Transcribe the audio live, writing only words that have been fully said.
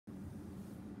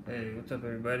Hey, what's up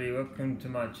everybody? Welcome to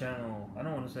my channel. I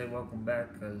don't want to say welcome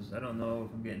back because I don't know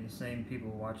if I'm getting the same people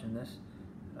watching this.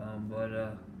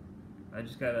 But I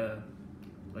just got a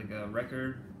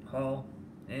record haul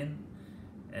in,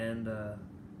 and I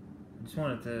just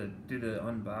wanted to do the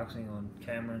unboxing on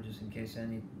camera just in case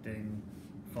anything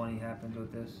funny happens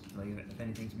with this, like if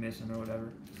anything's missing or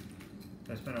whatever.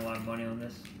 I spent a lot of money on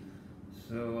this,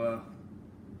 so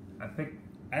I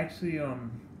actually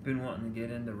been wanting to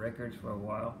get into records for a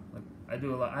while. Like I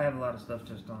have a lot of stuff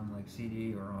just on like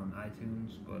CD or on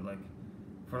iTunes, but like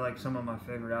for like some of my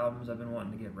favorite albums I've been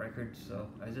wanting to get records, so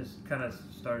I just kind of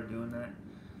started doing that.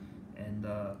 And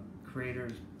Kreator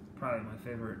is probably my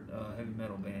favorite heavy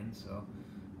metal band, so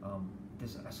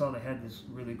I saw they had this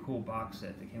really cool box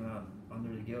set that came out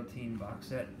under the Guillotine box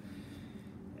set,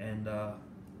 and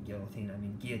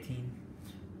Guillotine,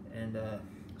 and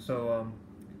so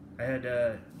I had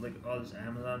like all this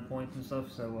Amazon points and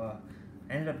stuff, so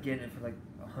I ended up getting it for like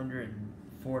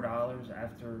 $104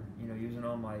 after using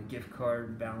all my gift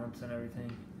card balance and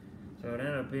everything. So it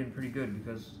ended up being pretty good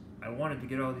because I wanted to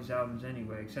get all these albums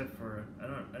anyway, except for I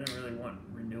didn't really want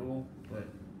renewal, but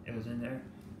it was in there.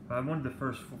 I wanted the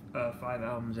first 5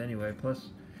 albums anyway. Plus,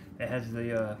 it has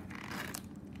the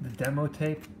demo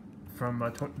tape from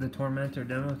the Tormentor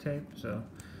demo tape. So,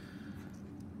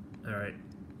 all right.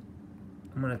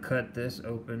 I'm gonna cut this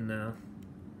open now.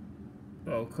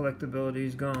 Oh,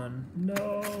 collectability's gone.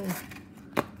 No!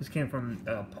 This came from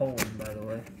Poland, by the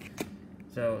way.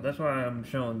 So that's why I'm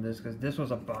showing this, because this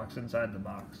was a box inside the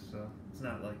box. So it's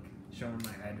not like showing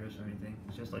my address or anything.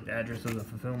 It's just like the address of the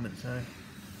fulfillment center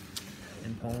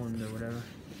in Poland or whatever.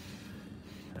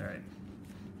 Alright.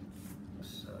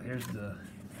 So here's the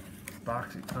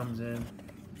box it comes in.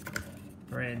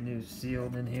 Brand new,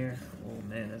 sealed in here. Oh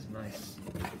man, that's nice.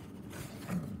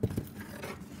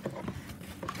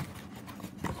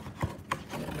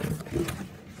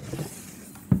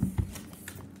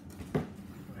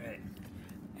 Alright,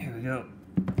 here we go.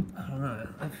 I don't know,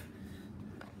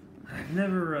 I've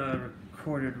never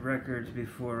recorded records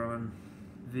before on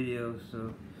video,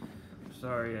 so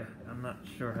sorry, I'm not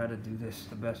sure how to do this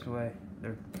the best way.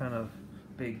 They're kind of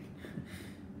big.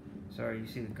 Sorry, you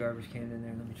see the garbage can in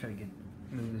there. Let me try to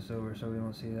move this over so we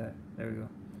don't see that. There we go.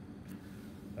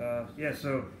 Yeah,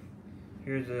 so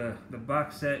here's the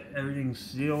box set. Everything's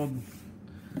sealed.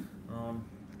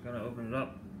 Gonna open it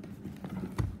up,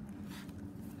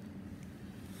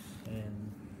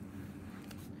 and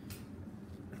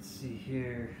let's see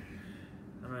here.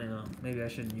 I don't know. Maybe I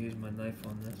shouldn't use my knife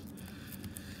on this.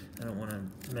 I don't want to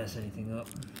mess anything up.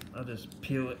 I'll just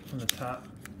peel it from the top.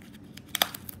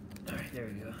 All right, there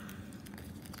we go.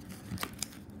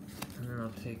 And then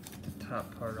I'll take the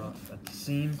top part off at the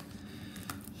seam,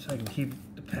 so I can keep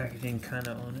the packaging kind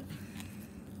of on it,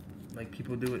 like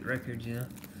people do with records, you know.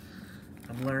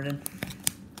 I'm learning.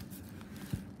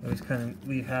 I always kind of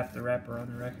leave half the wrapper on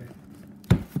the record.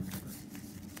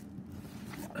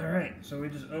 Alright, so we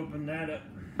just opened that up.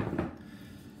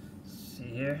 Let's see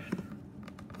here.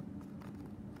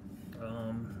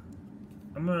 I'm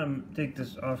gonna take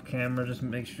this off camera just to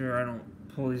make sure I don't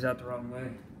pull these out the wrong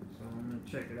way. So I'm gonna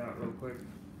check it out real quick.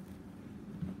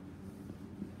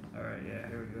 Alright, yeah,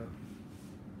 here we go.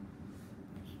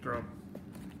 Just throw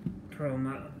them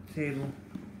out on the table.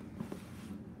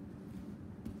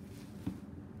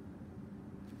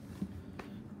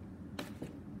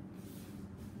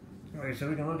 Alright, so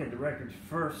we can look at the records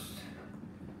first.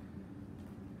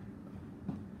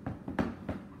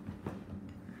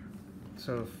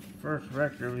 So first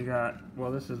record we got,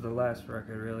 well, this is the last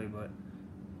record really, but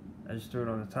I just threw it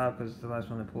on the top because it's the last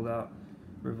one I pulled out.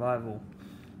 Revival.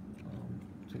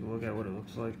 Take a look at what it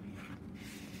looks like.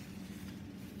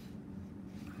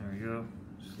 There we go.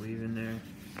 Sleeve in there.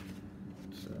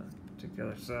 Let's take the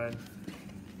other side.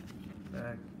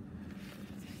 Back.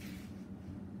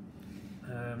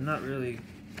 Not really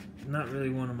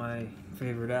one of my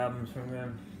favorite albums from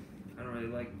them. I don't really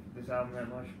like this album that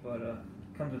much, but it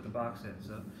comes with the box set,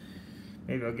 so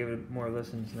maybe I'll give it more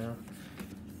listens now.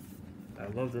 I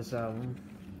love this album,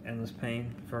 Endless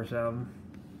Pain, first album,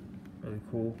 really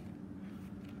cool.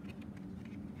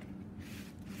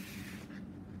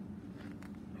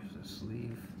 There's the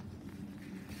sleeve.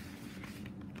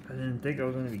 I didn't think I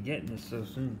was going to be getting this so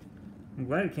soon. I'm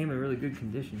glad it came in really good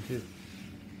condition too.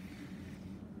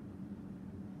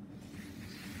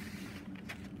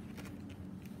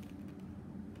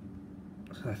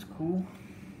 So that's cool.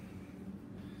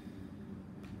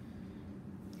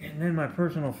 And then my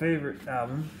personal favorite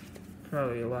album,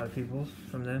 probably a lot of people's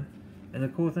from them. And the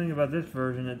cool thing about this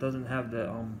version, it doesn't have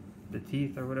the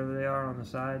teeth or whatever they are on the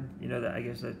side. You know, that I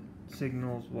guess that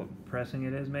signals what pressing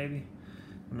it is maybe.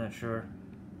 I'm not sure.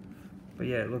 But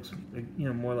yeah, it looks like, you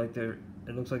know, more like it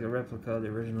looks like a replica of the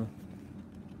original.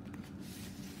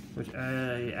 Which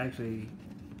I actually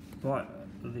bought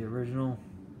the original.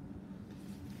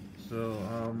 So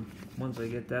once I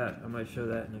get that, I might show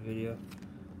that in a video.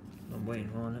 I'm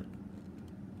waiting on it.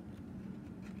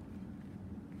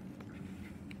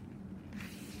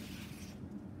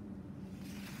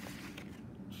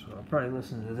 So I'll probably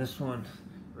listen to this one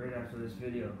right after this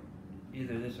video.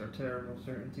 Either this or Terrible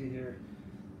Certainty here.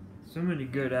 So many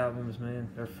good albums, man.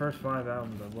 Their first 5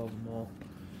 albums, I love them all.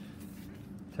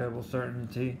 Terrible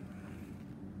Certainty.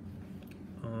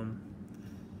 I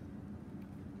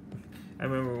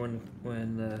remember when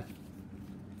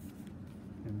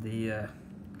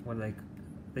what like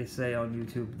they say on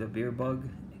YouTube, the beer bug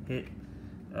hit.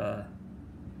 The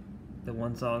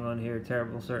one song on here,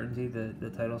 Terrible Certainty, the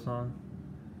title song.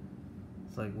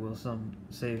 It's like, will some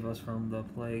save us from the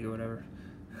plague or whatever.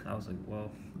 I was like,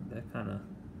 well, that kind of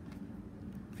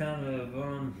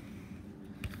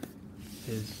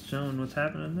is showing what's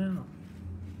happening now.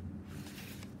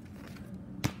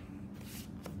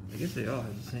 I guess they all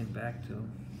have the same back to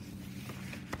them.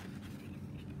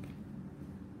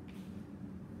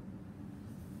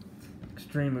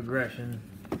 Extreme Aggression,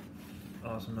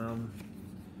 awesome album.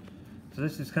 So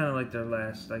this is kind of like their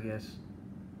last, I guess,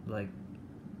 like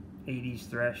 80s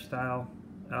thrash style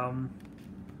album.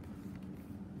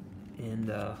 And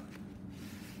the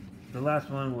last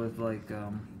one with like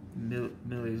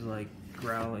Millie's like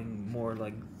growling, more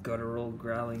like guttural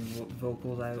growling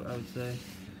vocals, I would say.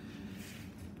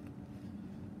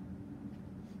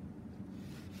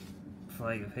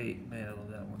 Flag of Hate, man, I love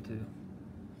that one too.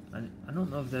 I don't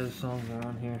know if those songs are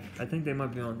on here. I think they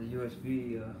might be on the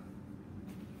USB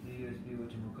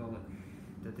whatchamacallit,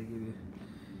 that they give you.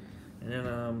 And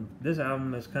then this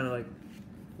album is kind of like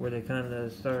where they kind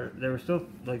of start. They were still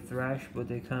like thrash, but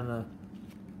they kind of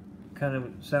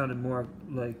sounded more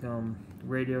like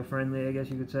radio friendly, I guess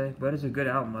you could say. But it's a good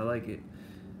album. I like it.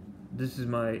 This is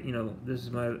my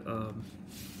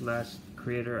last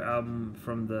Kreator album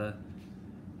from the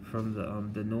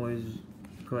Noise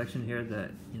collection here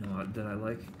that that I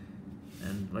like.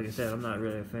 And like I said, I'm not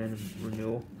really a fan of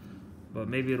Renewal, but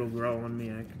maybe it'll grow on me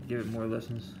and I could give it more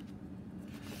listens.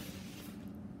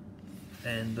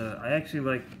 And I actually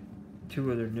like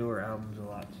 2 of their newer albums a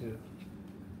lot too.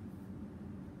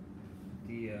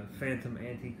 The Phantom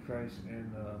Antichrist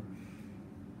and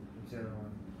what's the other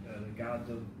one? The Gods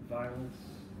of Violence.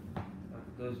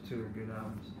 Those 2 are good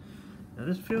albums. Now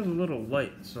this feels a little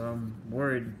light, so I'm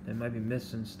worried it might be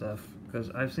missing stuff, because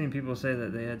I've seen people say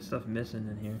that they had stuff missing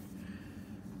in here.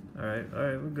 Alright,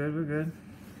 we're good.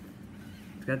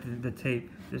 It's got the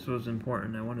tape. This was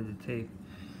important. I wanted the tape.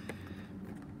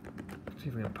 Let's see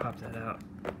if we can pop that out.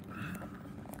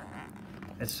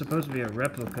 It's supposed to be a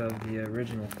replica of the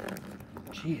original.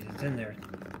 Jeez, it's in there.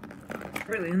 It's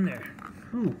really in there.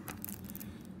 Whew.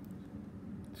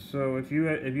 So if you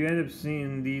end up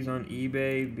seeing these on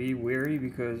eBay, be wary,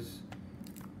 because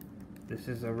this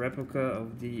is a replica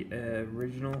of the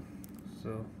original.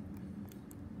 So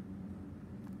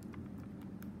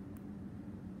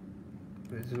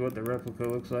this is what the replica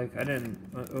looks like. I didn't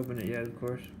open it yet, of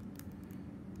course.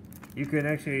 You can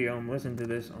actually listen to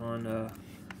this on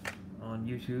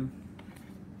YouTube.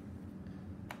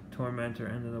 Tormentor,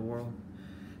 End of the World.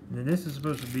 And then this is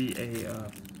supposed to be a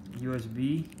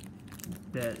USB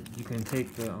that you can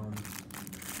take the I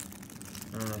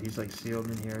don't know, he's like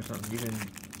sealed in here or something. You can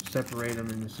separate them,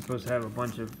 and it's supposed to have a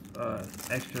bunch of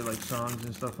extra like songs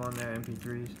and stuff on there,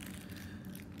 MP3s.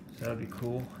 So that'd be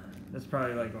cool. That's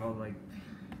probably like all like,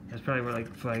 that's probably where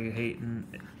like Flag of Hate and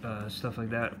stuff like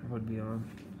that would be on.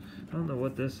 I don't know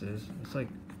what this is. It's like,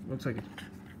 looks like it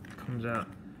comes out.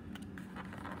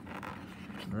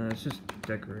 It's just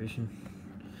decoration.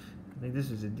 I think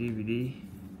this is a DVD.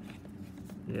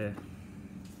 Yeah.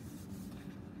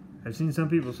 I've seen some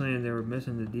people saying they were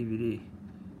missing the DVD.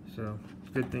 So, it's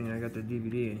a good thing I got the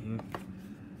DVD in here.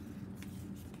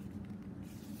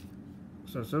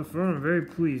 So far I'm very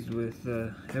pleased with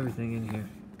everything in here.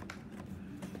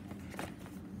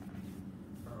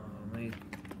 Let me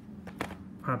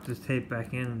pop this tape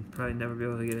back in and probably never be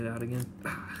able to get it out again.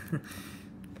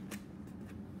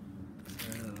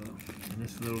 And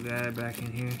this little guy back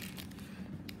in here.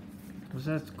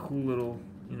 That's cool little,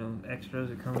 extras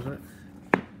it comes with.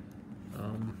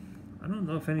 I don't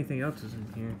know if anything else is in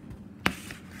here.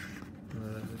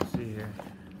 Let's see here.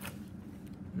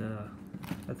 No,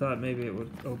 I thought maybe it would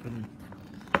open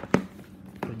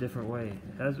a different way.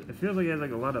 It feels like it has like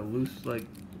a lot of loose, well,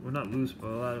 not loose, but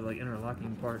a lot of like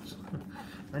interlocking parts.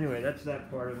 Anyway, that's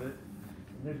that part of it.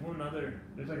 There's one other,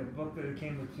 there's like a book that it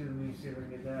came with too. Let me see if I can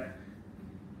get that.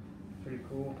 Pretty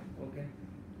cool looking.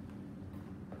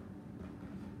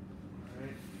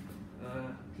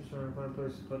 Alright, just trying to find a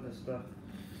place to put this stuff.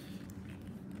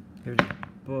 Here's a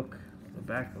book, the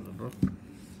back of the book.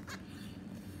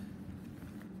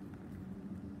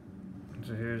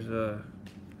 So here's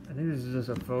I think this is just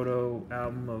a photo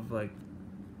album of like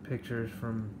pictures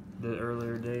from the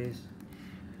earlier days.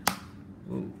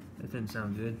 Whoa, that didn't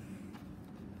sound good.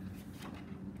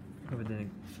 Hope it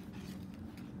didn't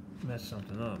mess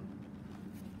something up.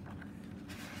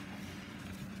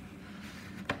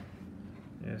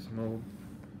 Yeah, some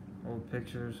old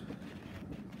pictures.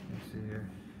 Let's see here.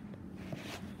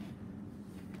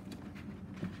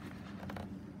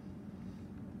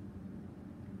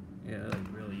 Yeah, that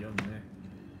looks really young there.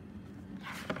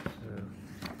 So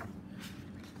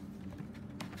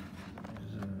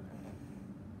there's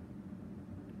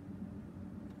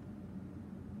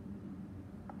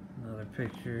another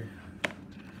picture.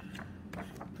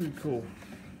 Pretty cool.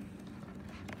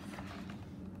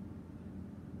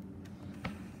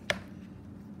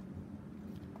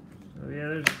 So yeah,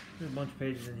 there's a bunch of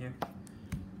pages in here,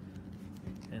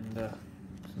 and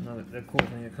it's another cool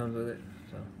thing that comes with it.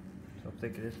 So how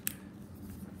thick it is.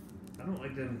 I don't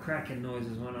like them cracking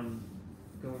noises when I'm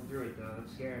going through it though.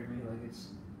 It's scaring me, like it's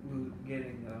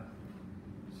getting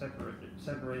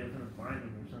separated from the binding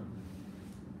or something.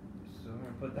 So I'm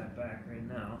gonna put that back right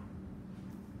now,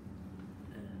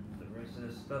 and the rest of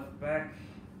this stuff back.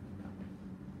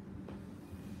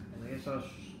 And I guess I'll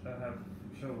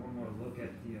show one more look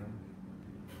at the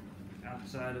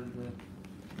outside of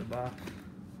the box.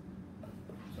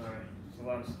 Sorry, it's a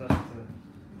lot of stuff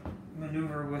to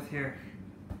maneuver with here.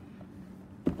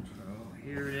 So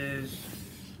here it is.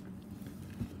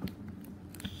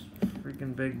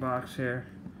 Freaking big box here.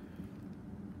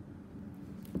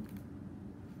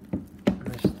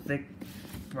 This thick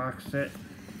box set.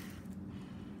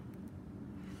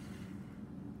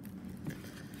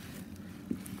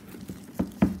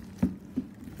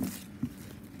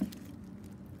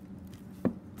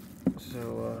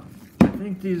 So I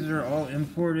think these are all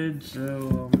imported.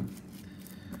 So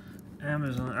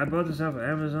Amazon. I bought this off of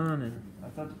Amazon, and I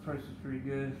thought the price was pretty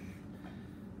good.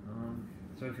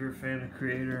 So if you're a fan of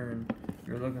Kreator and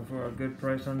you're looking for a good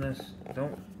price on this,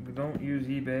 don't use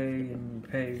eBay and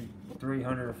pay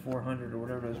 $300 or $400 or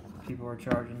whatever those people are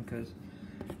charging, because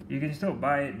you can still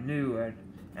buy it new at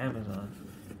Amazon.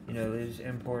 You know, they just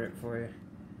import it for you.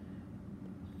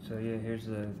 So yeah, here's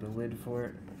the lid for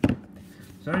it.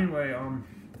 So anyway,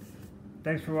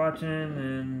 thanks for watching,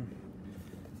 and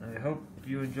I hope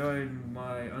you enjoyed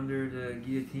my Under the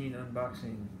Guillotine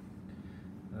unboxing.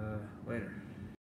 Later.